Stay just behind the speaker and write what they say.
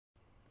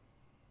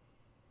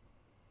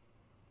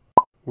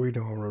We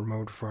know a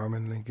remote farm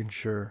in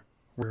Lincolnshire,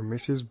 where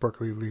Mrs.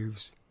 Buckley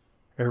lives.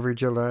 Every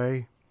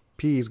July,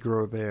 peas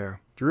grow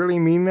there. Do you really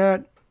mean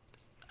that?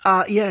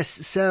 Yes,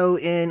 so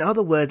in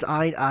other words,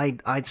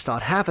 I'd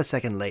start half a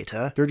second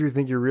later. Don't you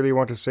think you really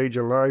want to say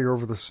July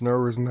over the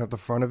snow? Isn't that the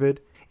fun of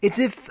it? It's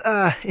if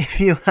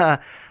you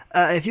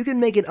can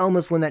make it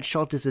almost when that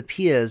shot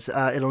disappears,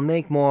 it'll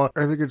make more...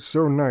 I think it's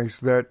so nice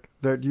that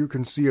you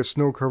can see a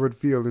snow-covered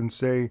field and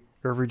say,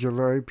 every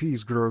July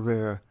peas grow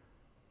there.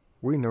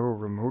 We know a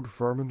remote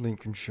farm in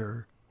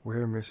Lincolnshire,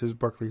 where Mrs.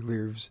 Buckley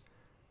lives.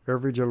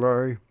 Every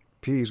July,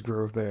 peas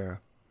grow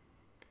there.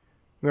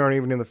 They aren't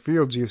even in the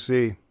fields, you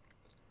see.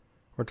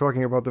 We're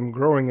talking about them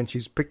growing and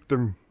she's picked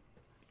them.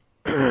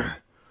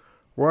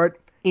 What?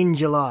 In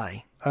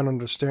July. I don't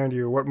understand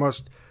you. What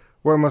must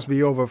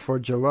be over for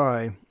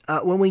July?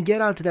 When we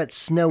get out to that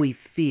snowy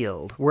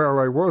field. Well,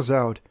 I was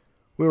out.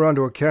 We were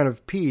onto a can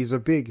of peas, a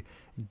big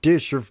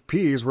dish of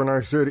peas when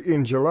I said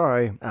in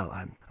July. Oh,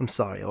 I'm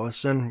sorry,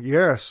 Orson.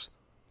 Yes,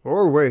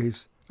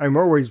 always. I'm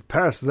always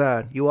past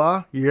that. You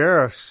are?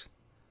 Yes.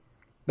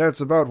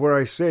 That's about where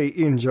I say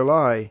in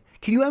July.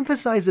 Can you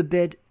emphasize a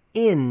bit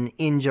in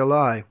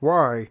July?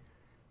 Why?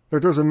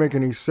 That doesn't make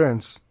any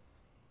sense.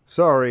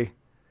 Sorry.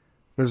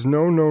 There's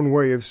no known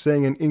way of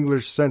saying an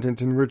English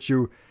sentence in which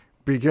you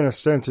begin a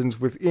sentence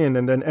with in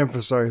and then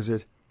emphasize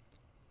it.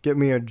 Get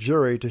me a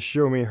jury to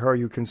show me how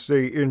you can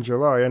say in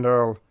July and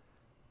I'll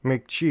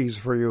make cheese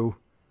for you.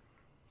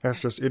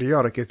 That's just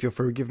idiotic if you'll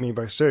forgive me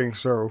by saying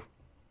so.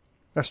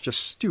 That's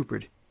just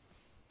stupid.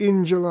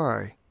 In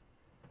July.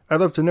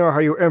 I'd love to know how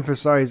you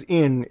emphasize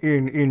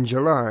in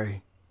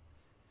July.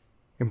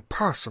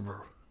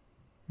 Impossible.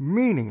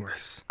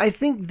 Meaningless. I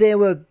think they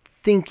were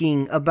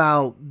thinking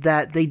about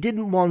that they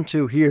didn't want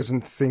to... He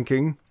isn't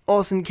thinking.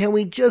 Orson, can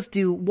we just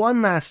do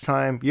one last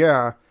time?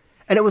 Yeah.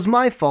 And it was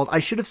my fault. I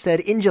should have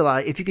said in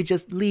July if you could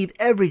just leave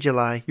every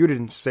July. You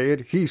didn't say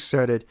it. He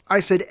said it.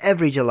 I said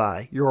every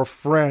July. Your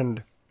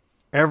friend.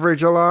 Every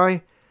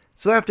July?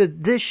 So after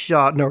this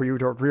shot... No, you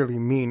don't really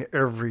mean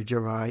every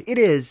July. It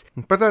is.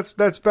 But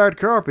that's bad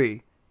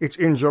copy. It's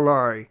in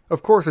July.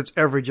 Of course it's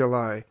every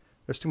July.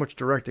 There's too much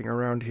directing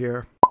around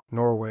here.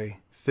 Norway.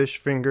 Fish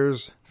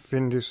fingers.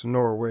 Findus,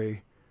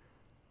 Norway.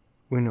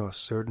 We know a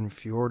certain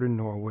fjord in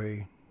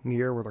Norway,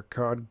 near where the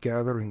cod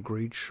gather in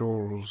great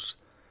shoals.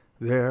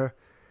 There,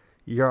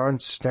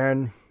 Jan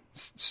stand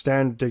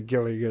de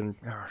Gilligan.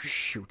 Oh,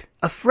 shoot.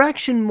 A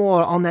fraction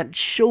more on that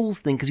shoals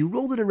thing, because you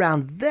rolled it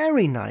around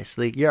very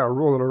nicely. Yeah,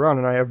 roll it around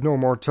and I have no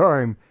more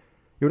time.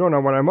 You don't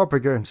know what I'm up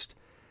against,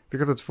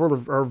 because it's full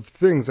of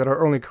things that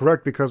are only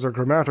correct because they're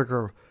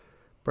grammatical,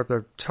 but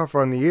they're tough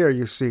on the ear,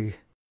 you see.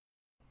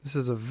 This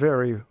is a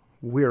very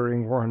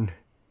wearing one.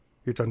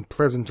 It's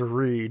unpleasant to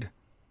read.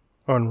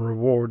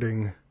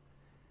 Unrewarding.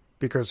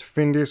 Because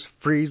Findus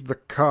frees the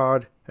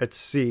cod at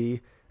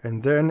sea,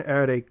 and then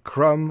add a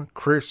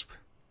crisp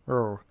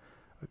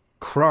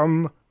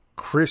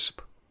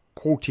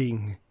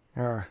coating.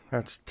 Ah,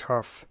 that's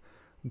tough.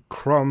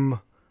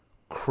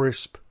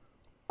 Crisp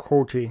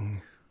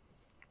coating.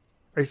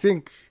 I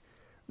think,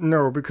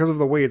 no, because of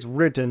the way it's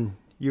written,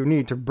 you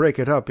need to break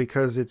it up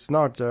because it's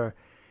not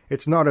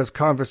as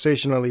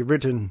conversationally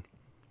written.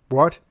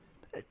 What?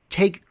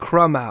 Take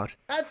crumb out.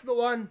 That's the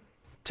one.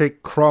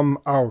 Take crumb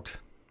out.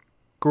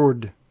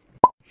 Good.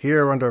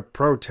 Here under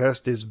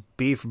protest is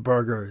beef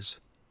burgers.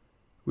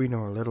 We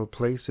know a little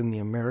place in the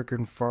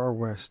American far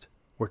west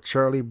where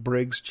Charlie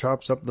Briggs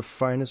chops up the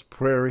finest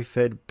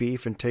prairie-fed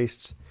beef and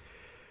tastes...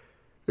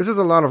 This is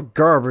a lot of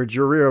garbage,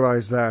 you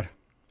realize that.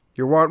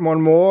 You want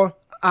one more?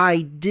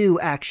 I do,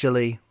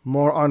 actually.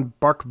 More on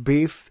buck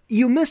beef?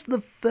 You missed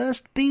the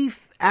first beef,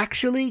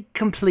 actually,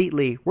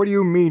 completely. What do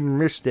you mean,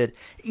 missed it?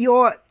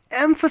 You're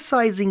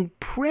emphasizing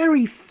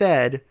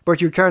prairie-fed.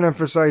 But you can't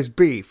emphasize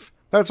beef.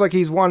 That's like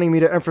he's wanting me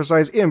to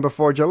emphasize in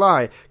before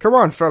July. Come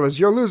on, fellas,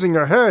 you're losing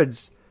your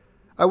heads.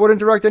 I wouldn't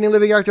direct any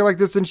living actor like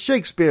this in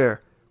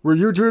Shakespeare. Will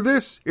you do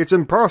this? It's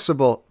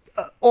impossible.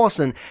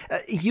 Orson,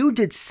 you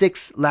did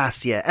 6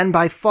 last year, and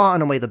by far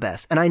and away the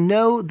best. And I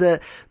know the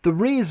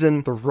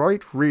reason... The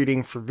right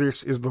reading for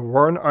this is the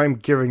one I'm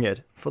giving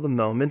it. For the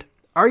moment.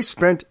 I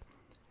spent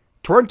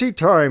 20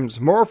 times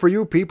more for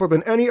you people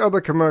than any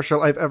other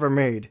commercial I've ever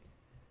made.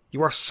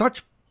 You are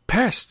such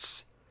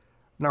pests.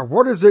 Now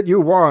what is it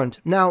you want?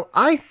 Now,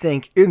 I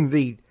think... In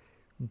the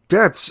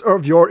depths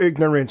of your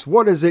ignorance,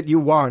 what is it you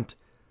want?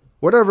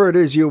 Whatever it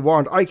is you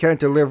want, I can't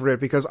deliver it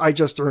because I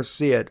just don't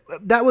see it.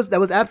 That was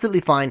absolutely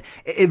fine.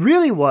 It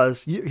really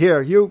was.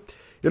 You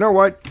know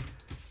what?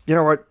 You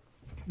know what?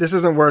 This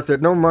isn't worth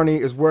it. No money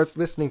is worth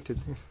listening to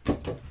this.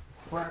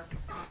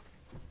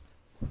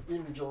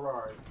 In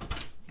July,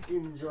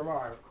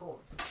 of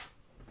course.